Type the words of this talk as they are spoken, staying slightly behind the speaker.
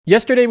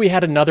Yesterday we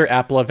had another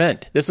Apple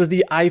event. This was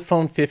the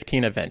iPhone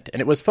 15 event, and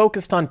it was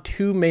focused on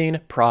two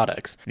main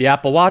products. The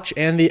Apple Watch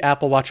and the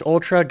Apple Watch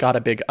Ultra got a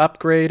big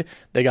upgrade.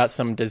 They got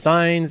some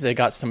designs, they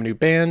got some new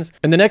bands,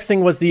 and the next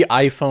thing was the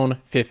iPhone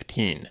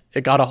 15.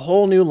 It got a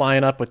whole new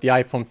lineup with the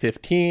iPhone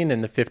 15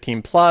 and the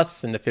 15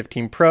 Plus and the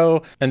 15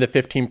 Pro and the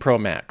 15 Pro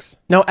Max.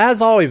 Now,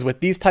 as always with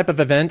these type of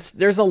events,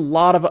 there's a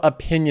lot of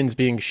opinions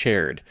being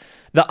shared.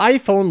 The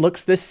iPhone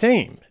looks the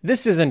same.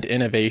 This isn't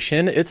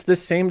innovation, it's the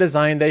same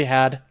design they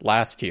had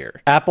last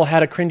year. Apple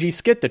had a cringy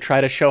skit to try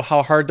to show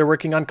how hard they're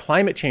working on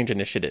climate change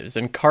initiatives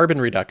and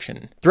carbon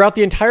reduction. Throughout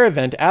the entire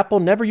event,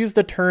 Apple never used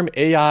the term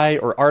AI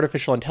or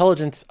artificial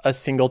intelligence a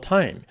single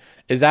time.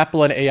 Is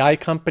Apple an AI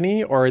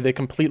company, or are they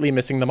completely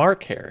missing the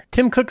mark here?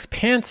 Tim Cook's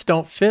pants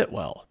don't fit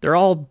well. They're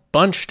all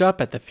bunched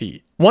up at the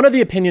feet. One of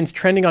the opinions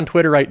trending on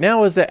Twitter right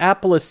now is that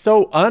Apple is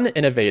so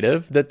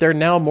uninnovative that they're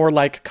now more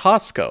like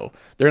Costco.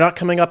 They're not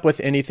coming up with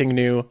anything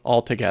new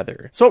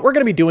altogether. So what we're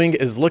going to be doing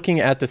is looking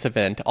at this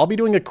event. I'll be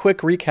doing a quick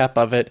recap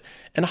of it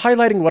and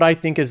highlighting what I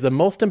think is the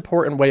most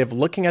important way of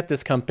looking at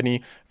this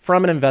company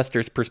from an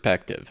investor's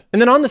perspective.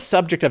 And then on the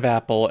subject of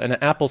Apple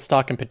and Apple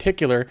stock in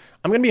particular,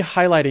 I'm going to be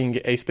highlighting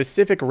a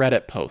specific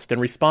Reddit post and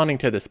responding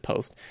to this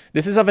post.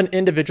 This is of an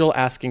individual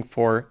asking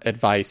for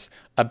advice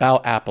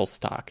about Apple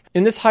stock.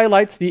 And this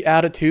highlights the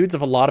attitudes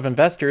of a lot of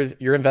investors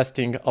you're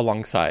investing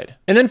alongside.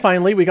 And then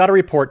finally, we got a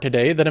report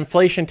today that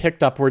inflation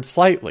ticked upwards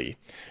slightly.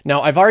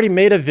 Now, I've already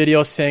made a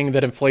video saying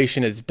that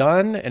inflation is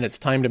done and it's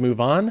time to move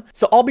on.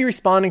 So I'll be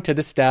responding to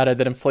this data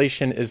that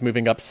inflation is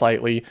moving up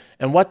slightly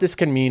and what this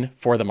can mean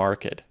for the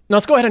market. Now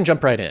let's go ahead and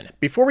jump right in.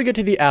 Before we get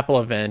to the Apple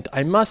event,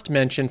 I must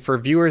mention for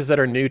viewers that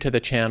are new to the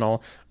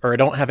channel or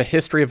don't have a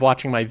history of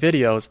watching my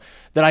videos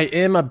that I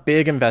am a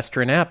big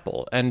investor in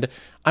Apple, and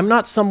I'm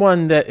not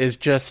someone that is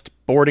just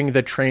boarding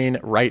the train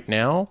right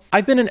now.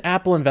 I've been an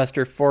Apple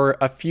investor for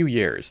a few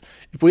years.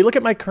 If we look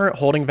at my current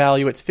holding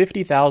value, it's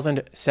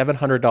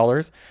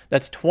 $50,700.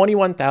 That's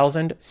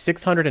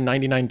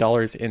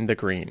 $21,699 in the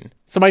green.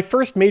 So my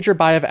first major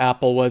buy of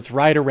Apple was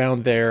right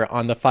around there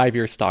on the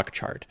 5-year stock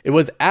chart. It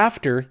was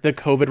after the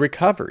COVID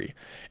recovery.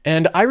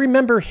 And I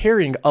remember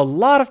hearing a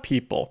lot of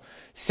people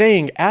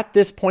saying at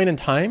this point in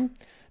time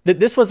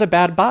that this was a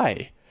bad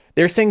buy.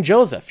 They're saying,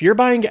 Joseph, you're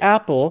buying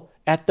Apple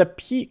at the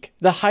peak,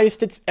 the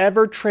highest it's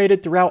ever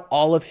traded throughout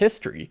all of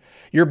history.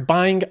 You're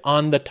buying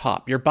on the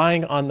top. You're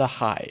buying on the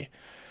high.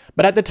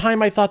 But at the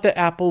time, I thought that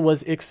Apple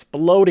was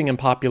exploding in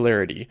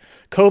popularity.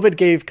 COVID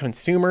gave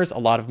consumers a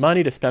lot of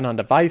money to spend on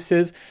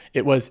devices.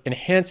 It was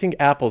enhancing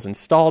Apple's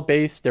install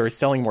base. They were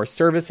selling more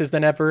services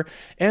than ever,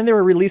 and they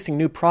were releasing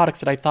new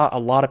products that I thought a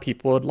lot of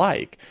people would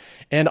like.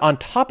 And on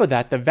top of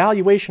that, the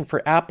valuation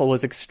for Apple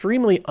was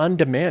extremely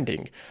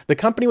undemanding. The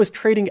company was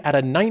trading at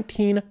a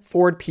 19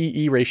 forward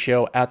PE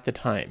ratio at the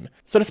time.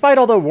 So despite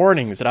all the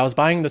warnings that I was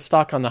buying the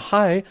stock on the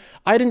high,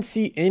 I didn't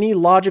see any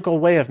logical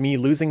way of me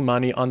losing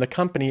money on the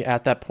company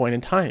at that point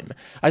in time.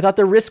 I thought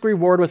the risk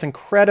reward was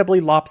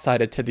incredibly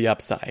lopsided to the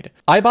upside.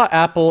 I bought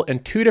Apple in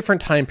two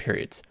different time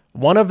periods.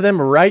 One of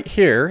them right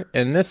here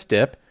in this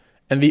dip,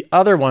 and the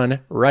other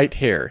one right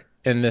here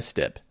in this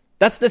dip.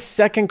 That's the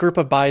second group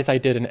of buys I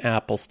did in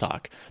Apple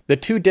stock, the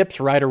two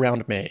dips right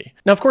around May.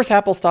 Now, of course,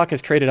 Apple stock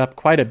has traded up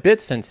quite a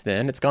bit since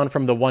then. It's gone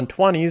from the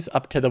 120s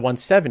up to the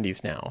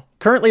 170s now.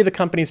 Currently, the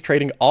company's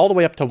trading all the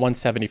way up to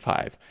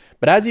 175.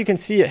 But as you can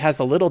see, it has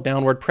a little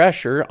downward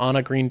pressure on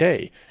a green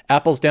day.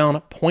 Apple's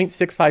down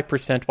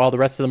 0.65% while the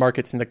rest of the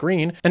market's in the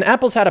green, and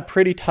Apple's had a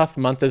pretty tough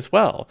month as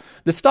well.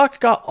 The stock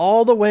got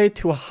all the way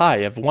to a high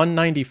of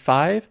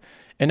 195,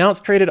 and now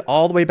it's traded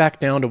all the way back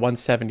down to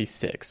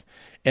 176.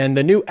 And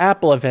the new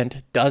Apple event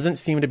doesn't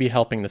seem to be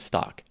helping the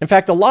stock. In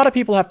fact, a lot of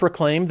people have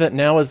proclaimed that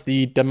now is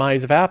the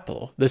demise of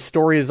Apple. The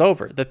story is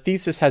over. The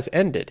thesis has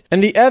ended.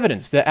 And the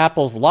evidence that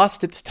Apple's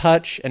lost its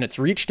touch and it's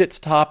reached its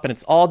top and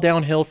it's all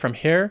downhill from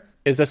here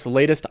is this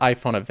latest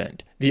iPhone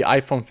event, the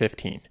iPhone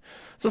 15.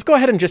 So let's go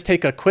ahead and just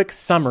take a quick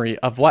summary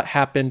of what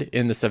happened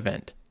in this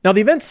event. Now,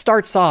 the event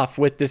starts off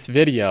with this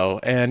video,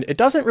 and it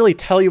doesn't really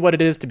tell you what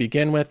it is to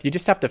begin with. You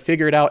just have to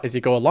figure it out as you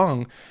go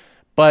along.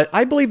 But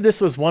I believe this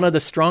was one of the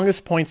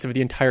strongest points of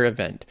the entire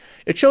event.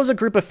 It shows a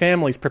group of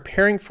families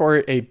preparing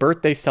for a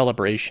birthday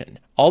celebration.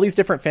 All these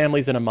different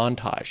families in a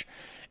montage.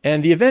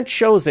 And the event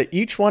shows that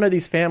each one of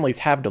these families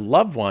have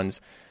loved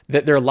ones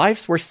that their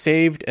lives were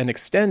saved and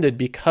extended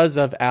because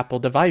of Apple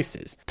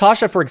devices.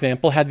 Tasha, for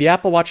example, had the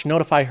Apple Watch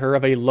notify her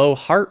of a low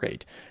heart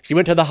rate. She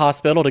went to the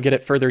hospital to get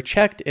it further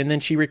checked, and then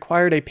she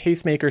required a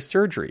pacemaker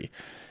surgery.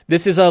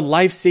 This is a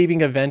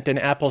life-saving event, and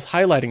Apple's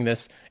highlighting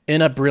this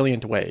in a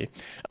brilliant way.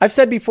 I've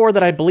said before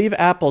that I believe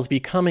Apple's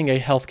becoming a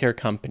healthcare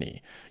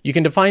company. You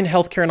can define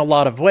healthcare in a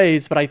lot of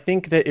ways, but I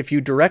think that if you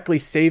directly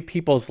save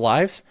people's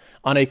lives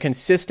on a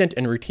consistent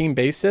and routine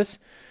basis,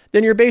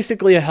 then you're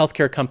basically a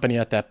healthcare company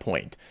at that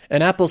point.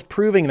 And Apple's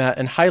proving that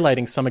and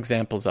highlighting some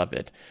examples of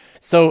it.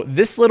 So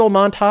this little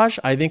montage,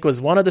 I think,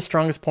 was one of the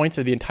strongest points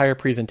of the entire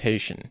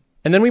presentation.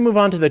 And then we move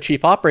on to the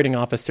Chief Operating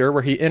Officer,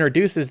 where he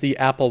introduces the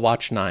Apple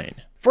Watch 9.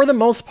 For the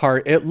most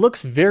part, it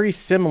looks very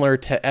similar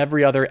to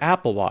every other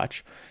Apple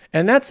Watch.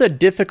 And that's a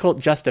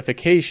difficult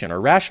justification or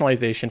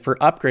rationalization for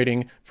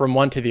upgrading from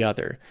one to the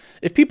other.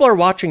 If people are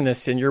watching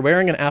this and you're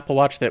wearing an Apple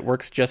Watch that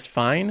works just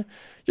fine,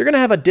 you're going to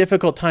have a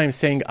difficult time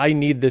saying, I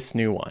need this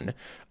new one.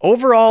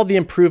 Overall, the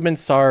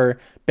improvements are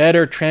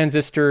better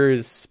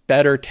transistors,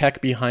 better tech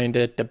behind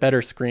it, a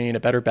better screen, a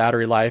better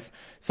battery life,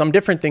 some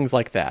different things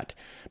like that.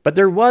 But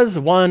there was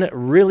one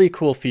really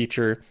cool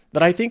feature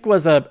that I think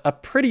was a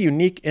pretty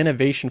unique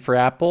innovation for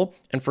Apple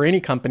and for any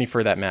company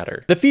for that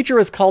matter. The feature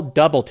is called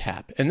Double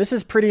Tap, and this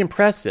is pretty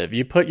impressive.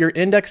 You put your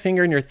index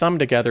finger and your thumb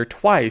together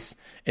twice,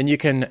 and you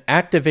can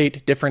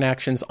activate different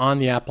actions on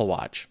the Apple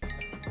Watch.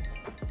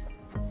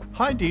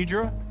 Hi,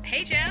 Deidre.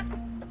 Hey, Jeff.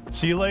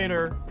 See you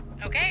later.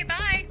 Okay,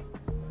 bye.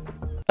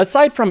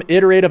 Aside from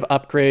iterative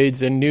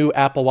upgrades and new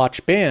Apple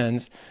Watch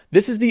bands,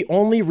 this is the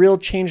only real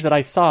change that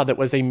I saw that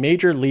was a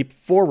major leap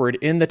forward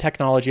in the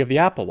technology of the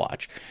Apple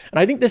Watch. And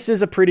I think this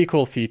is a pretty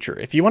cool feature.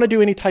 If you want to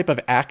do any type of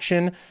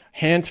action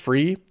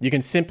hands-free, you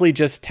can simply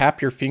just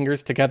tap your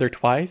fingers together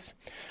twice.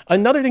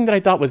 Another thing that I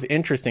thought was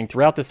interesting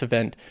throughout this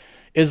event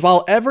is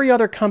while every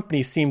other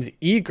company seems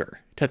eager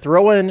to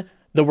throw in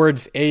the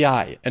words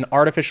AI and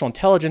artificial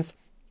intelligence,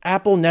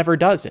 Apple never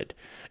does it.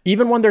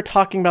 Even when they're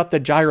talking about the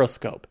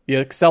gyroscope, the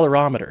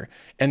accelerometer,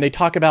 and they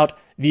talk about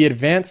the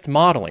advanced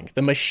modeling,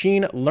 the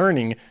machine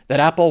learning that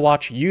Apple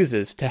Watch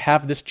uses to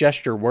have this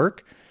gesture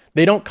work,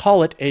 they don't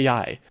call it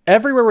AI.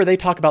 Everywhere where they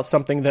talk about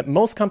something that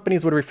most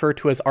companies would refer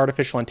to as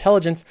artificial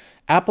intelligence,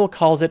 Apple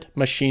calls it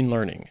machine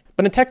learning.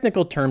 But in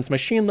technical terms,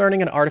 machine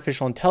learning and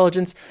artificial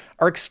intelligence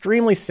are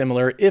extremely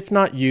similar, if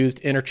not used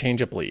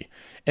interchangeably.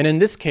 And in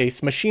this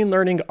case, machine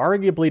learning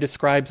arguably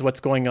describes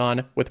what's going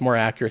on with more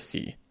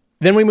accuracy.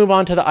 Then we move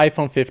on to the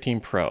iPhone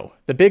 15 Pro.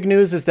 The big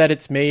news is that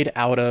it's made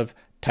out of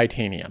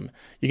titanium.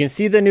 You can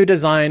see the new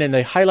design and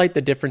they highlight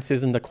the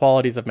differences in the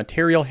qualities of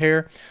material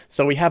here.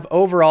 So we have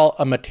overall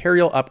a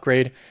material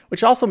upgrade,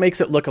 which also makes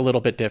it look a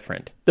little bit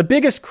different. The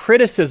biggest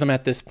criticism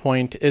at this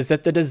point is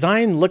that the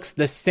design looks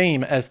the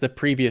same as the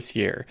previous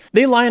year.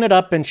 They line it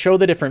up and show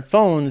the different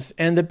phones,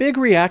 and the big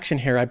reaction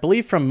here, I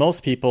believe from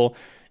most people,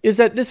 is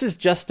that this is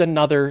just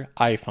another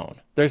iPhone.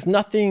 There's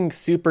nothing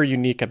super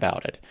unique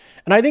about it.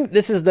 And I think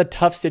this is the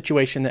tough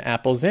situation that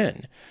Apple's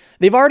in.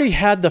 They've already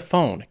had the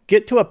phone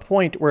get to a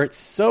point where it's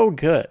so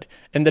good,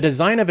 and the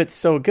design of it's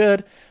so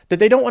good, that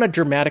they don't want to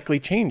dramatically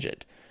change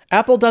it.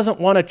 Apple doesn't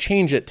want to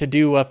change it to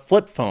do a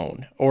flip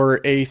phone or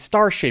a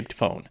star-shaped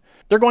phone.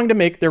 They're going to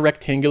make their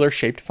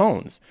rectangular-shaped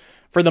phones.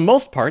 For the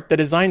most part, the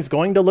design's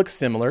going to look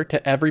similar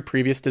to every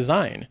previous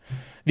design.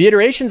 The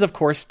iterations, of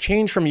course,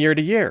 change from year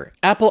to year.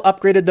 Apple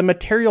upgraded the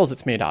materials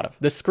it's made out of,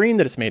 the screen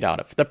that it's made out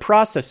of, the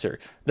processor,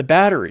 the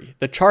battery,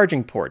 the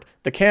charging port,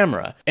 the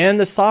camera, and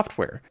the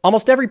software.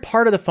 Almost every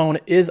part of the phone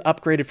is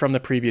upgraded from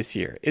the previous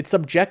year. It's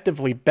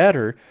objectively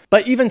better,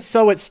 but even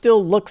so, it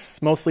still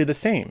looks mostly the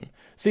same.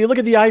 So you look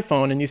at the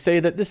iPhone and you say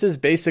that this is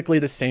basically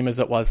the same as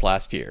it was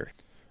last year.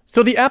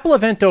 So the Apple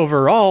event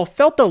overall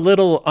felt a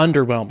little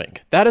underwhelming.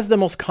 That is the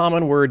most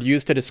common word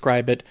used to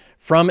describe it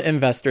from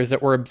investors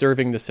that were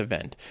observing this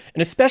event.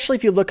 And especially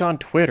if you look on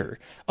Twitter,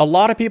 a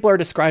lot of people are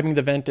describing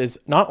the event as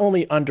not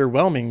only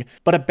underwhelming,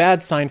 but a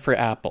bad sign for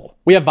Apple.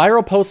 We have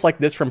viral posts like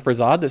this from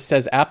Farzad that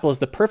says Apple is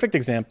the perfect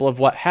example of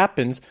what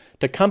happens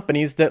to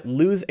companies that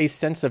lose a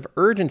sense of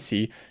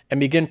urgency and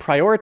begin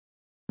prioritizing.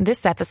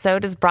 This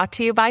episode is brought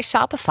to you by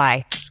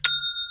Shopify.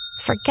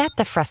 Forget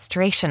the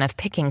frustration of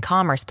picking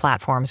commerce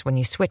platforms when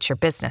you switch your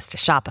business to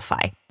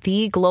Shopify,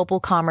 the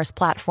global commerce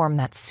platform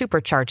that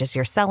supercharges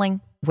your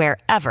selling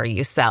wherever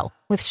you sell.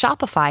 With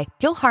Shopify,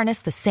 you'll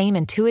harness the same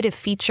intuitive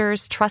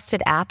features,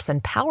 trusted apps,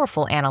 and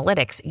powerful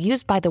analytics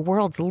used by the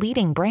world's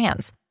leading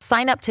brands.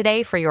 Sign up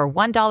today for your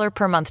 $1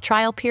 per month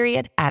trial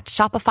period at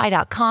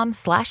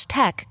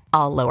shopify.com/tech,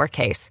 all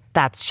lowercase.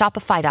 That's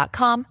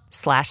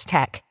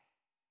shopify.com/tech.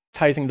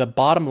 The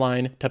bottom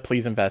line to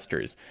please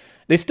investors.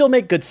 They still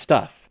make good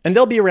stuff, and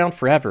they'll be around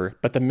forever,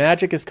 but the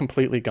magic is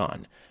completely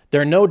gone.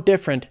 They're no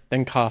different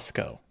than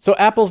Costco. So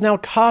Apple's now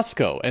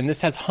Costco, and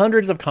this has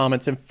hundreds of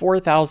comments and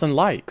 4,000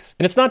 likes.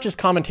 And it's not just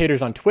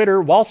commentators on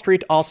Twitter, Wall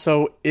Street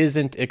also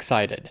isn't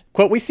excited.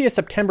 Quote, we see a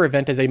September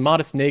event as a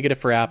modest negative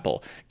for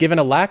Apple, given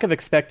a lack of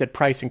expected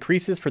price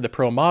increases for the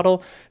Pro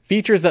model,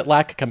 features that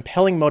lack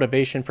compelling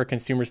motivation for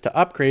consumers to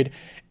upgrade,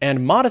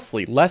 and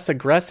modestly less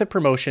aggressive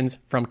promotions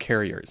from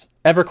carriers.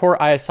 Evercore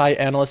ISI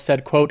analyst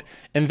said, quote,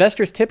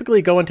 investors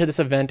typically go into this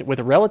event with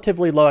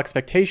relatively low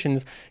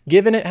expectations,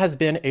 given it has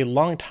been a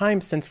long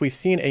time since we've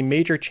seen a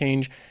major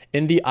change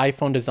in the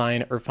iPhone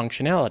design or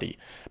functionality.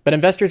 But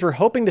investors were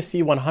hoping to see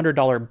a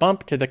 $100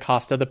 bump to the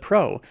cost of the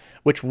Pro,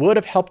 which would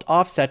have helped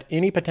offset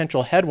any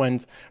potential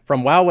headwinds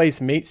from Huawei's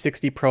Mate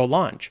 60 Pro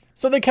launch.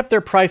 So they kept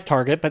their price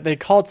target, but they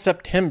called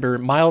September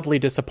mildly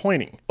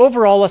disappointing.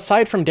 Overall,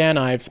 aside from Dan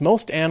Ives,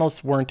 most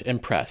analysts weren't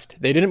impressed.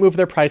 They didn't move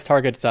their price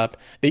targets up,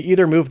 they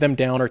either moved them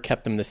down or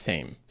kept them the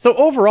same. So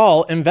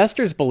overall,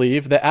 investors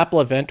believe the Apple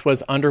event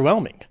was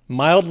underwhelming,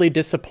 mildly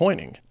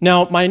disappointing.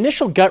 Now, my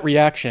initial gut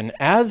reaction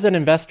as an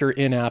investor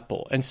in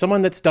Apple and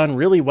someone that's done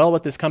really well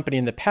with this company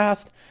in the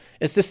past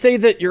is to say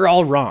that you're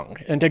all wrong,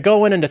 and to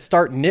go in and to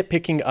start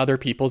nitpicking other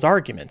people's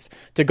arguments,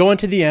 to go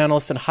into the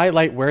analysts and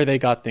highlight where they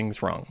got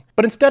things wrong.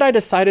 But instead I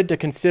decided to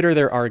consider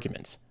their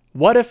arguments.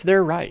 What if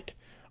they're right?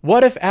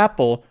 What if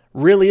Apple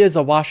really is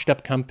a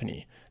washed-up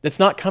company that's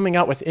not coming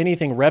out with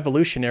anything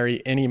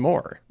revolutionary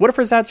anymore? What if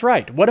Razad's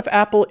right? What if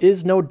Apple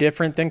is no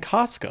different than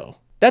Costco?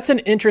 That's an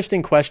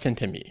interesting question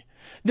to me.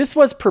 This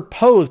was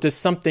proposed as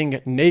something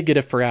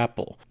negative for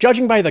Apple.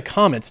 Judging by the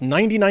comments,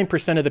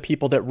 99% of the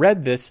people that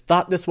read this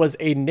thought this was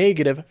a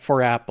negative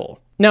for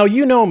Apple. Now,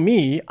 you know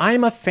me,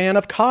 I'm a fan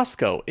of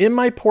Costco. In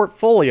my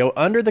portfolio,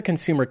 under the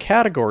consumer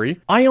category,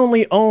 I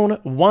only own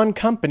one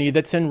company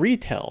that's in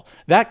retail.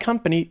 That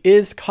company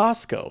is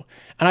Costco.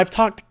 And I've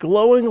talked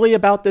glowingly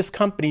about this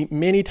company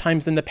many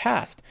times in the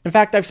past. In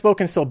fact, I've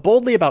spoken so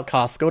boldly about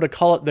Costco to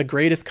call it the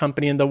greatest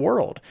company in the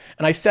world.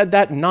 And I said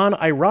that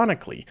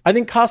non-ironically. I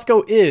think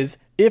Costco is,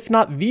 if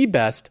not the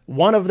best,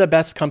 one of the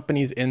best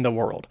companies in the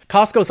world.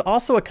 Costco is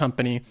also a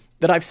company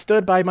that I've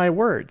stood by my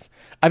words.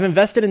 I've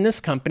invested in this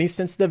company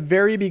since the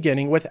very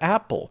beginning with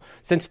Apple,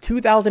 since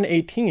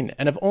 2018,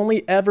 and have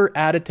only ever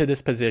added to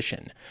this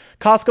position.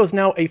 Costco is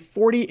now a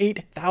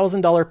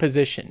 $48,000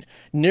 position,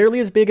 nearly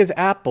as big as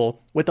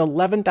Apple, with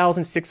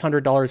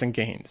 $11,600 in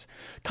gains.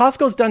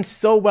 Costco's done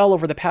so well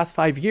over the past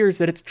 5 years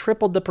that it's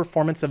tripled the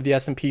performance of the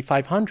S&P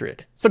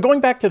 500. So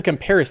going back to the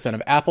comparison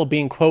of Apple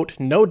being, quote,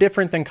 no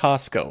different than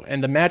Costco,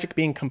 and the magic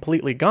being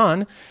completely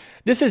gone,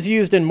 this is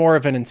used in more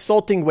of an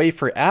insulting way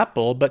for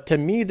Apple, but to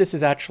me, this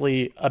is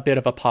actually a bit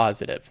of a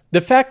positive.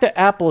 The fact that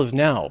Apple is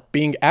now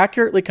being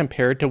accurately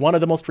compared to one of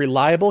the most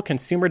reliable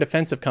consumer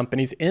defensive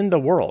companies in the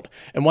world,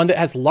 and one that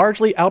has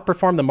largely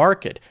outperformed the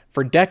market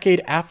for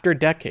decade after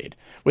decade,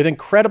 with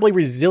incredibly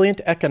resilient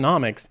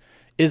economics,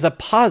 is a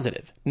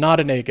positive,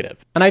 not a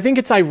negative. And I think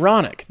it's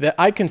ironic that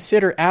I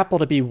consider Apple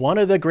to be one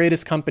of the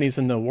greatest companies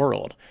in the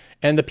world,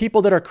 and the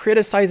people that are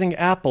criticizing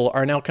Apple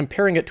are now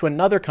comparing it to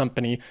another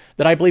company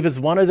that I believe is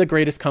one of the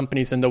greatest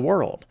companies in the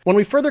world. When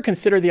we further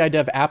consider the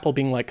idea of Apple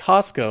being like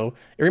Costco,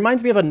 it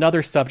reminds me of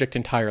another subject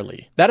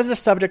entirely. That is the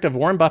subject of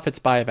Warren Buffett's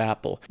buy of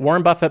Apple.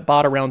 Warren Buffett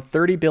bought around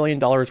 $30 billion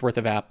worth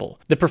of Apple.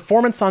 The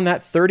performance on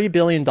that $30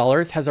 billion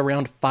has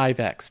around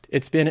 5x.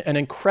 It's been an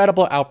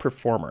incredible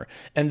outperformer,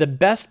 and the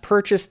best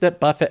purchase that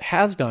Buffett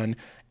has done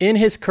in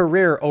his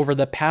career over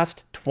the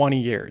past 20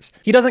 years.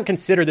 He doesn't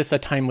consider this a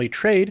timely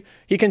trade.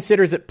 He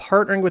considers it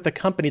partnering with a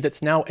company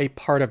that's now a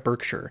part of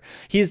Berkshire.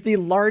 He is the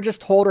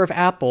largest holder of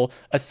Apple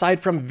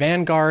aside from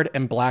Vanguard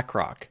and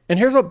BlackRock. And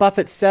here's what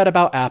Buffett said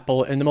about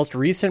Apple in the most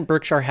recent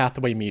Berkshire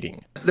Hathaway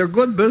meeting. They're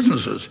good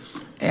businesses.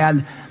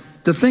 And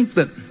to think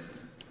that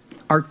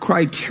our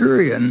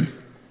criteria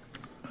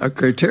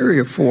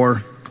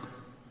for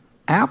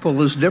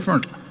Apple is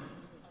different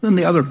than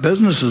the other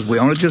businesses we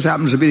own. It just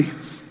happens to be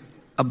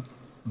a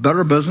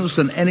better business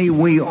than any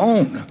we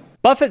own.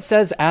 Buffett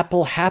says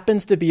Apple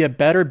happens to be a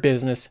better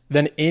business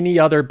than any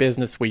other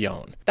business we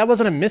own. That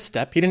wasn't a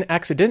misstep. He didn't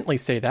accidentally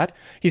say that.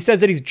 He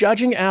says that he's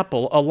judging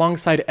Apple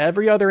alongside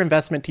every other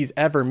investment he's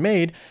ever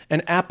made,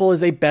 and Apple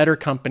is a better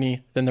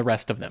company than the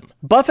rest of them.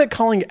 Buffett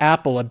calling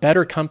Apple a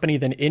better company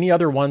than any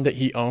other one that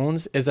he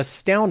owns is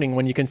astounding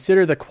when you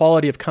consider the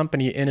quality of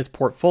company in his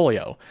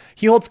portfolio.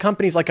 He holds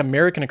companies like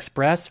American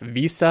Express,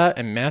 Visa,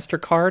 and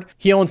MasterCard.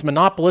 He owns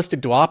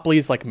monopolistic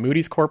duopolies like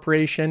Moody's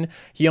Corporation.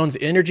 He owns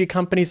energy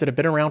companies that have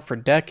been around for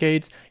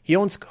decades. He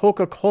owns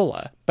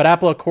Coca-Cola. But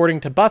Apple,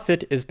 according to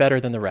Buffett, is better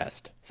than the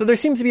rest. So there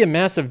seems to be a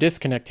massive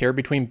disconnect here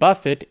between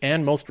Buffett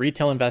and most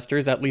retail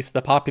investors, at least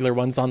the popular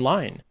ones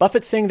online.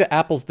 Buffett's saying that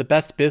Apple's the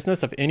best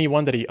business of any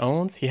one that he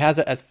owns. He has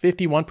it as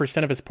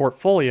 51% of his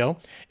portfolio,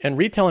 and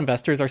retail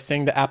investors are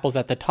saying that Apple's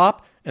at the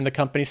top and the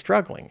company's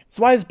struggling.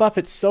 So why is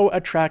Buffett so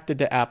attracted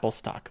to Apple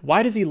stock?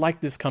 Why does he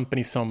like this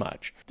company so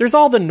much? There's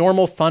all the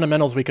normal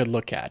fundamentals we could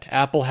look at.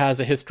 Apple has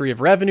a history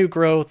of revenue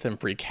growth and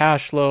free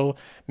cash flow,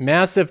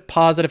 massive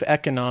positive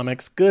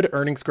economics, good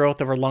earnings growth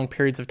over long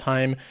periods of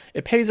time.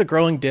 It pays a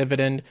growing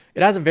dividend.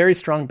 It has a very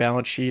strong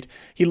balance sheet.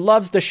 He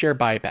loves the share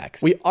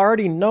buybacks. We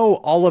already know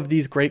all of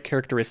these great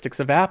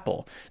characteristics of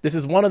Apple. This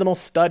is one of the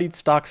most studied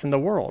stocks in the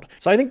world.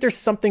 So I think there's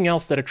something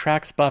else that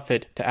attracts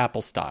Buffett to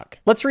Apple stock.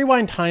 Let's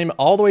rewind time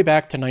all the way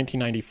back to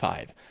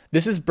 1995.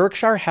 This is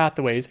Berkshire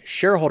Hathaway's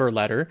shareholder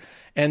letter,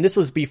 and this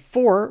was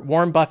before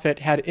Warren Buffett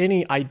had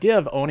any idea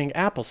of owning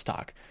Apple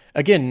stock.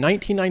 Again,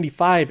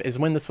 1995 is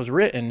when this was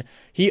written.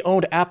 He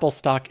owned Apple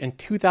stock in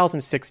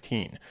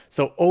 2016,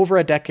 so over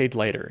a decade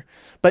later.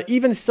 But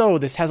even so,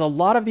 this has a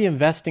lot of the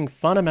investing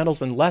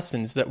fundamentals and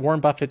lessons that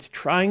Warren Buffett's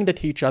trying to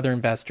teach other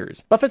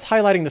investors. Buffett's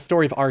highlighting the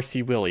story of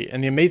R.C. Willey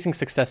and the amazing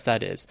success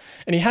that is.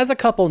 And he has a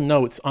couple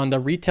notes on the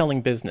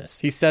retailing business.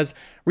 He says,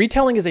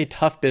 retailing is a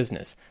tough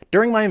business.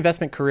 During my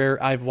investment career,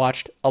 I've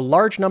watched a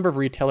large number of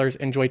retailers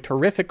enjoy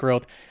terrific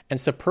growth and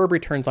superb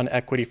returns on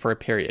equity for a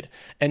period,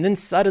 and then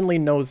suddenly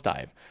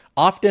nosedive,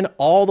 often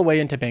all the way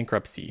into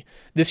bankruptcy.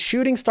 This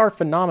shooting star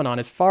phenomenon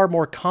is far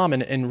more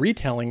common in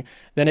retailing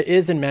than it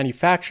is in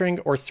manufacturing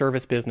or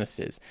service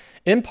businesses.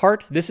 In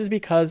part, this is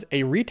because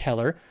a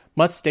retailer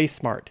must stay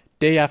smart.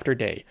 day after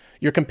day.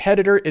 Your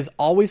competitor is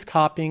always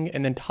copying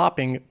and then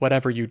topping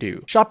whatever you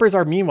do. Shoppers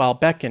are meanwhile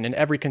beckoned in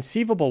every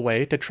conceivable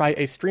way to try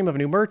a stream of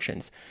new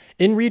merchants.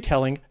 In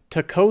retailing,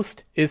 to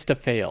coast is to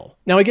fail.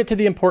 Now I get to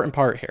the important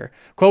part here.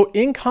 Quote,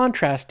 in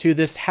contrast to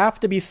this have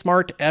to be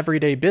smart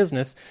everyday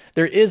business,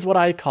 there is what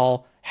I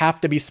call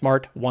have to be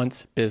smart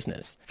once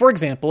business. For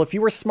example, if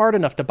you were smart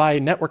enough to buy a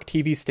network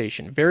TV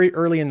station very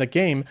early in the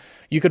game,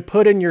 you could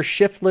put in your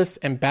shiftless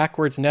and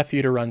backwards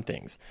nephew to run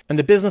things, and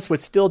the business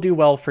would still do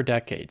well for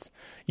decades.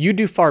 You'd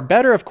do far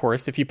better, of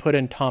course, if you put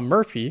in Tom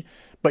Murphy,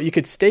 but you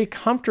could stay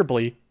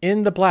comfortably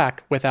in the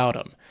black without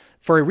him.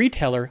 For a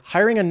retailer,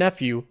 hiring a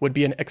nephew would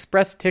be an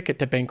express ticket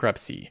to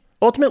bankruptcy.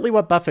 Ultimately,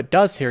 what Buffett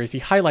does here is he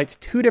highlights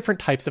two different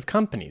types of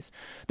companies.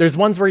 There's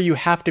ones where you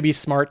have to be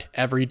smart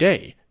every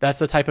day. That's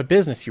the type of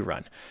business you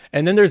run.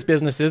 And then there's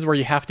businesses where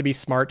you have to be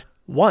smart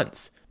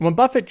once. When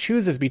Buffett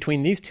chooses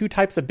between these two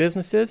types of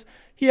businesses,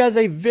 he has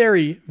a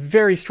very,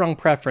 very strong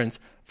preference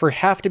for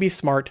have to be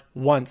smart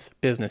once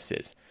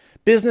businesses.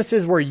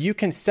 Businesses where you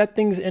can set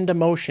things into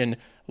motion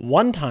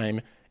one time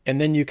and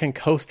then you can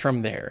coast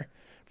from there.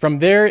 From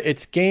there,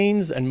 it's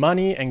gains and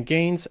money and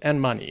gains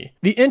and money.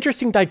 The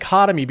interesting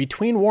dichotomy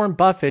between Warren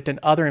Buffett and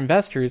other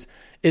investors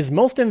is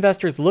most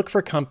investors look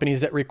for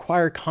companies that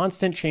require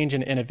constant change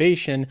and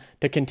innovation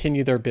to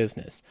continue their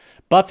business.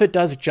 Buffett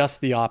does just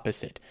the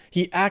opposite.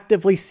 He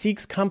actively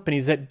seeks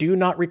companies that do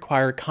not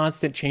require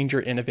constant change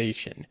or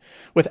innovation.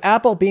 With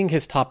Apple being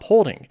his top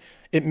holding,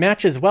 it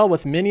matches well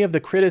with many of the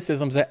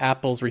criticisms that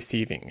Apple's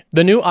receiving.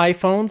 The new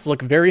iPhones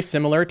look very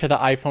similar to the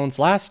iPhones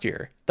last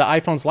year. The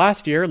iPhones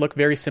last year look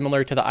very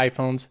similar to the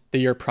iPhones the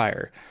year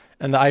prior,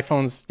 and the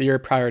iPhones the year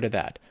prior to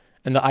that,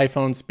 and the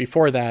iPhones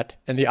before that,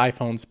 and the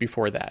iPhones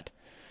before that.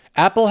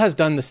 Apple has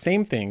done the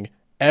same thing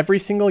every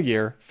single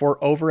year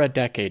for over a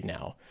decade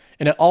now,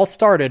 and it all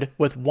started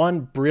with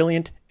one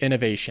brilliant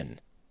innovation.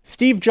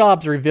 Steve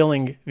Jobs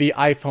revealing the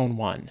iPhone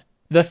 1,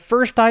 the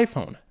first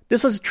iPhone.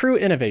 This was true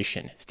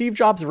innovation. Steve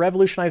Jobs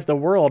revolutionized the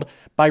world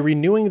by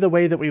renewing the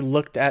way that we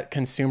looked at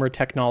consumer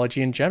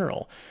technology in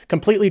general,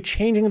 completely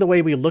changing the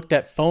way we looked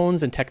at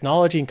phones and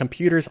technology and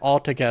computers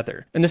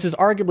altogether. And this is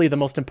arguably the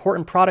most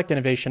important product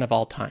innovation of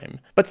all time.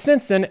 But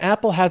since then,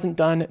 Apple hasn't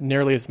done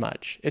nearly as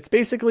much. It's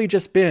basically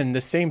just been the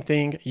same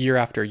thing year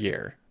after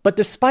year. But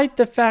despite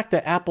the fact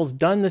that Apple's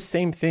done the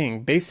same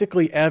thing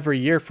basically every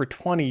year for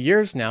 20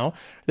 years now,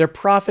 their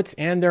profits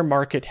and their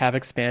market have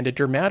expanded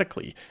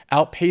dramatically,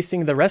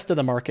 outpacing the rest of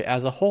the market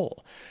as a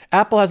whole.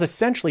 Apple has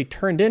essentially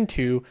turned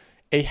into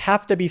a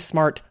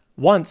have-to-be-smart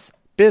once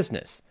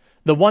business.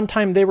 The one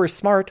time they were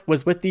smart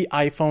was with the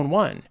iPhone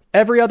 1.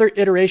 Every other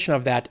iteration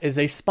of that is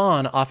a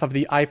spawn off of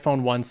the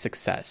iPhone 1's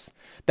success.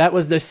 That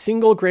was the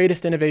single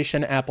greatest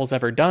innovation Apple's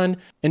ever done,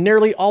 and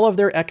nearly all of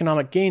their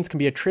economic gains can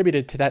be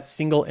attributed to that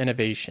single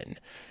innovation.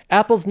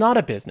 Apple's not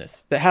a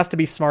business that has to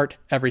be smart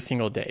every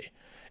single day.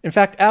 In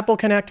fact, Apple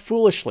can act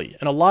foolishly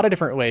in a lot of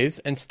different ways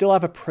and still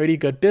have a pretty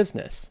good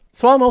business.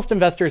 So while most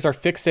investors are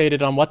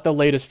fixated on what the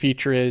latest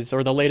feature is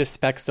or the latest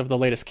specs of the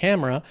latest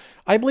camera,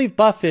 I believe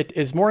Buffett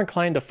is more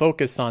inclined to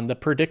focus on the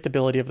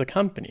predictability of the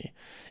company.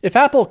 If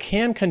Apple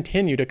can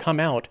continue to come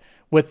out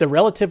with the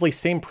relatively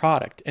same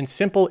product and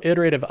simple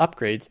iterative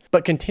upgrades,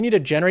 but continue to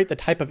generate the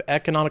type of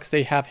economics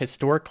they have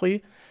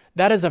historically,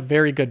 that is a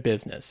very good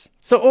business.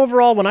 So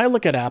overall, when I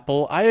look at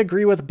Apple, I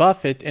agree with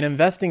Buffett in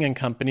investing in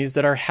companies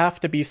that are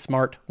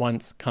have-to-be-smart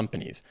once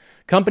companies.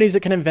 Companies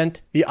that can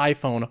invent the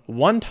iPhone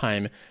one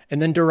time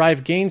and then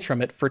derive gains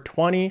from it for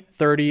 20,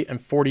 30,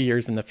 and 40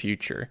 years in the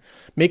future.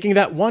 Making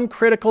that one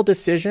critical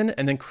decision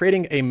and then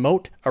creating a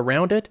moat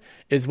around it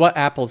is what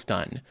Apple's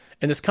done.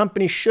 And this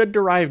company should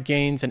derive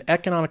gains and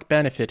economic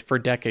benefit for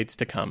decades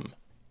to come.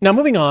 Now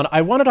moving on,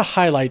 I wanted to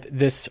highlight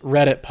this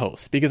Reddit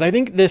post because I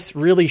think this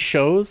really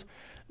shows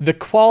the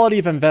quality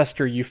of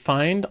investor you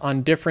find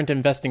on different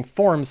investing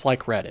forums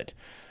like Reddit.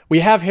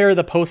 We have here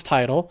the post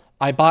title,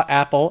 I bought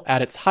Apple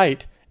at its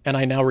height and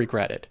I now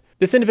regret it.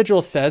 This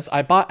individual says,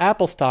 I bought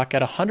Apple stock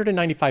at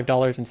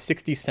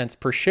 $195.60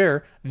 per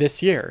share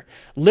this year.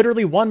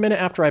 Literally 1 minute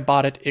after I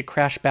bought it, it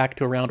crashed back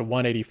to around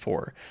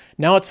 $184.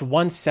 Now it's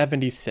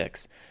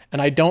 $176,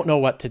 and I don't know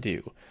what to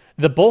do.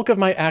 The bulk of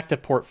my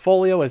active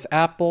portfolio is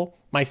Apple.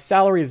 My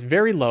salary is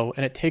very low,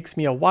 and it takes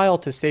me a while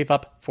to save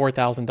up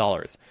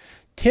 $4,000.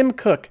 Tim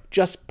Cook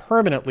just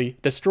permanently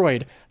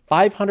destroyed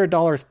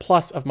 $500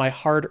 plus of my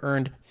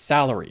hard-earned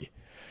salary.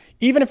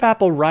 Even if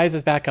Apple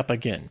rises back up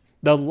again,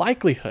 the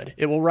likelihood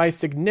it will rise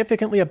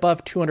significantly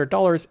above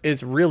 $200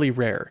 is really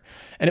rare,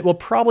 and it will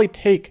probably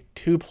take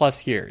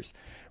 2+ years.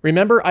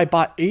 Remember, I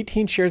bought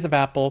 18 shares of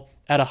Apple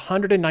at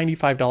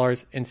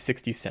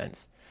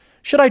 $195.60.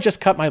 Should I just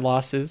cut my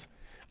losses?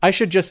 I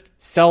should just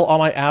sell all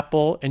my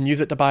Apple and use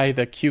it to buy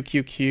the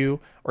QQQ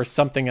or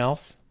something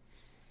else?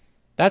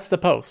 That's the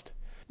post.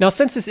 Now,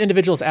 since this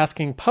individual is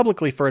asking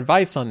publicly for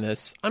advice on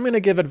this, I'm going to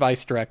give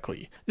advice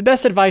directly. The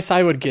best advice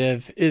I would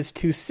give is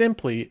to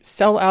simply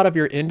sell out of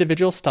your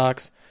individual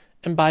stocks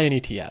and buy an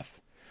ETF.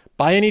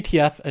 Buy an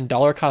ETF and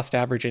dollar cost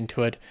average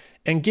into it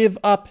and give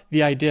up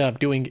the idea of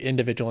doing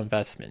individual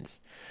investments.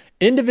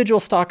 Individual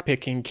stock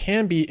picking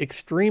can be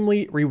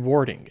extremely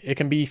rewarding. It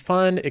can be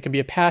fun, it can be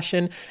a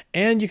passion,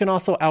 and you can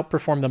also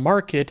outperform the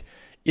market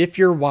if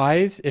you're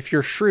wise, if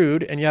you're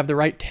shrewd, and you have the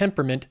right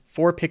temperament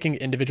for picking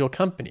individual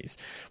companies,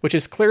 which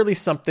is clearly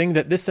something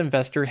that this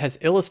investor has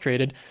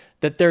illustrated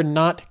that they're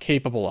not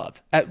capable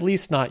of, at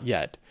least not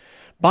yet.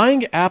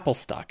 Buying Apple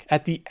stock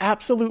at the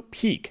absolute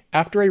peak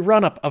after a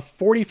run-up of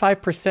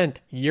 45%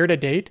 year to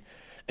date,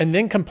 and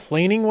then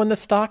complaining when the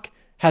stock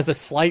has a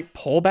slight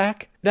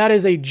pullback, that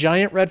is a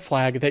giant red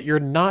flag that you're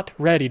not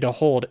ready to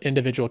hold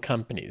individual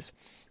companies.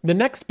 The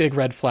next big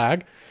red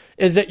flag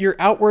is that you're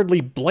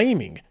outwardly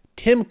blaming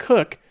Tim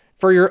Cook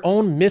for your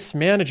own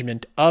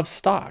mismanagement of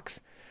stocks.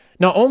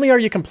 Not only are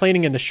you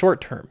complaining in the short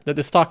term that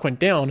the stock went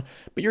down,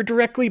 but you're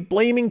directly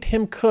blaming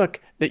Tim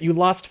Cook that you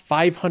lost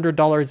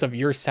 $500 of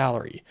your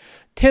salary.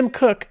 Tim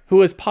Cook,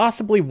 who is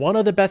possibly one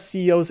of the best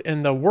CEOs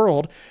in the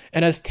world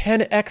and has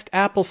 10x'd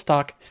Apple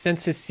stock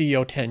since his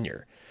CEO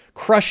tenure,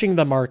 crushing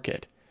the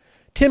market.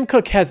 Tim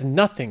Cook has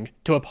nothing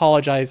to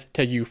apologize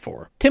to you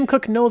for. Tim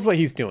Cook knows what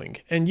he's doing,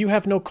 and you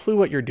have no clue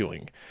what you're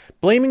doing.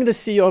 Blaming the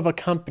CEO of a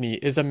company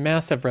is a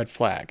massive red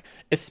flag,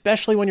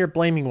 especially when you're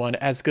blaming one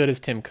as good as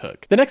Tim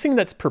Cook. The next thing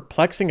that's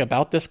perplexing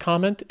about this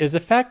comment is the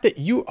fact that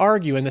you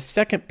argue in the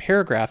second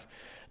paragraph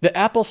that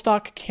Apple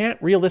stock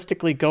can't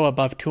realistically go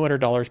above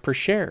 $200 per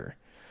share.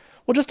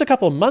 Well, just a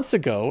couple months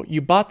ago,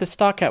 you bought the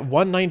stock at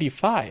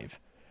 $195.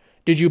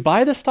 Did you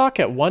buy the stock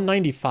at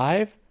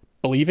 $195?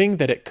 Believing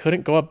that it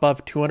couldn't go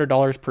above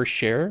 $200 per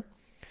share?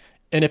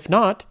 And if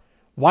not,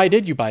 why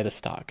did you buy the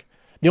stock?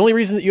 The only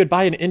reason that you would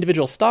buy an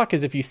individual stock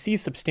is if you see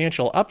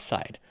substantial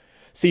upside.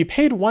 So you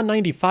paid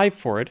 $195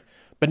 for it,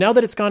 but now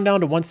that it's gone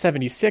down to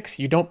 $176,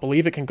 you don't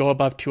believe it can go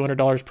above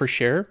 $200 per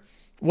share?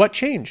 What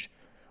changed?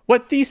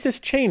 What thesis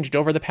changed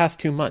over the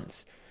past 2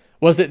 months?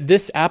 Was it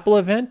this Apple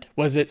event?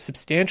 Was it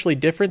substantially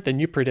different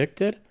than you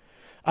predicted?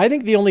 I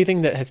think the only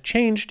thing that has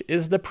changed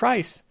is the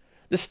price.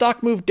 The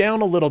stock moved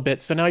down a little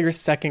bit, so now you're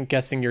second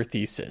guessing your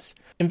thesis.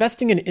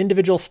 Investing in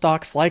individual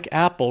stocks like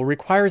Apple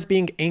requires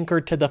being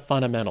anchored to the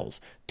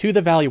fundamentals, to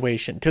the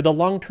valuation, to the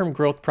long-term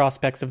growth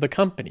prospects of the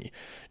company,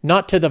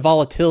 not to the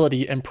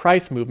volatility and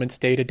price movements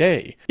day to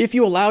day. If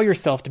you allow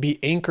yourself to be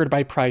anchored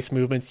by price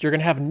movements, you're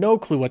going to have no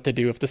clue what to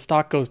do if the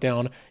stock goes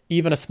down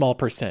even a small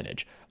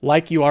percentage,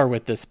 like you are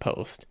with this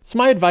post. So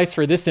my advice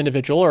for this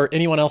individual or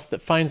anyone else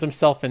that finds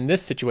himself in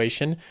this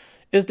situation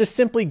is to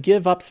simply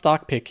give up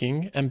stock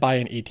picking and buy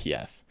an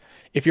ETF.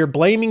 If you're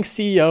blaming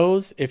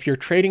CEOs, if you're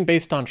trading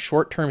based on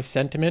short-term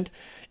sentiment,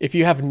 if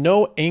you have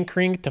no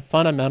anchoring to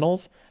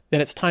fundamentals,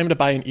 then it's time to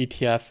buy an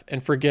ETF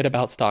and forget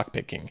about stock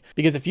picking.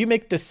 Because if you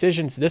make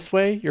decisions this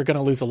way, you're going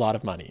to lose a lot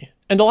of money.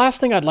 And the last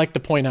thing I'd like to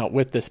point out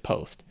with this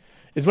post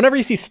is whenever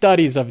you see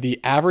studies of the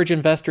average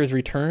investor's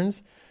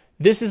returns,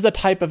 this is the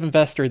type of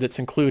investor that's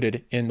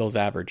included in those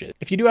averages.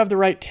 If you do have the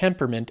right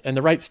temperament and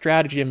the right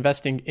strategy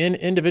investing in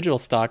individual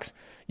stocks,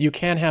 you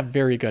can have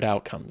very good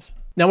outcomes.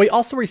 Now, we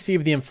also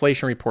received the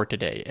inflation report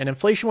today, and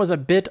inflation was a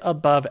bit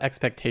above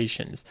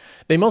expectations.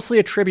 They mostly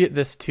attribute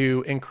this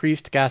to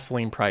increased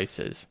gasoline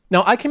prices.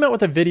 Now, I came out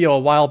with a video a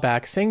while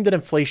back saying that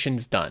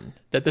inflation's done,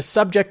 that the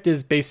subject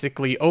is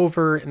basically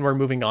over and we're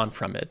moving on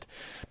from it.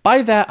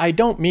 By that, I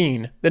don't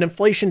mean that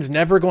inflation's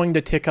never going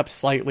to tick up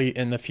slightly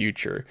in the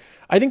future.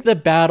 I think the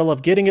battle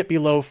of getting it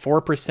below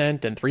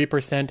 4% and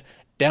 3%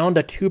 down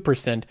to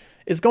 2%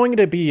 is going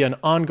to be an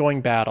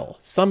ongoing battle.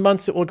 Some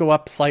months it will go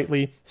up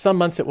slightly, some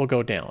months it will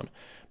go down.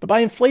 But by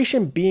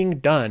inflation being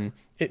done,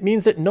 it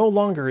means that no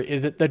longer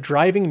is it the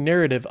driving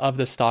narrative of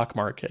the stock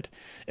market.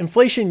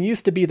 Inflation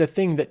used to be the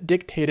thing that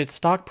dictated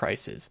stock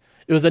prices.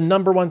 It was the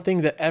number one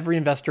thing that every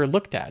investor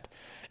looked at.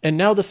 And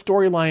now the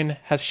storyline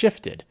has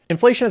shifted.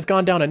 Inflation has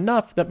gone down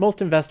enough that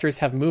most investors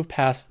have moved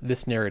past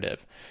this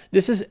narrative.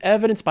 This is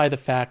evidenced by the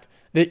fact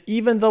that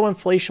even though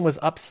inflation was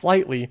up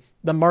slightly,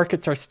 the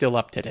markets are still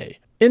up today.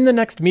 In the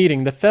next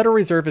meeting, the Federal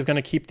Reserve is going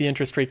to keep the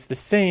interest rates the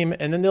same,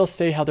 and then they'll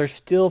say how they're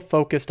still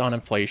focused on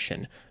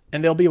inflation,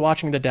 and they'll be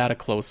watching the data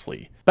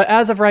closely. But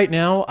as of right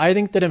now, I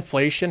think that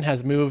inflation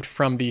has moved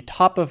from the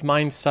top of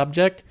mind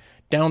subject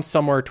down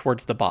somewhere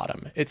towards the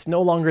bottom. It's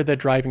no longer the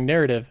driving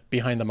narrative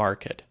behind the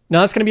market. Now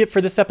that's going to be it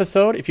for this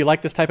episode. If you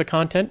like this type of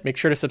content, make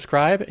sure to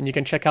subscribe, and you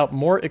can check out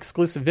more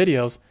exclusive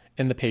videos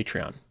in the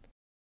Patreon.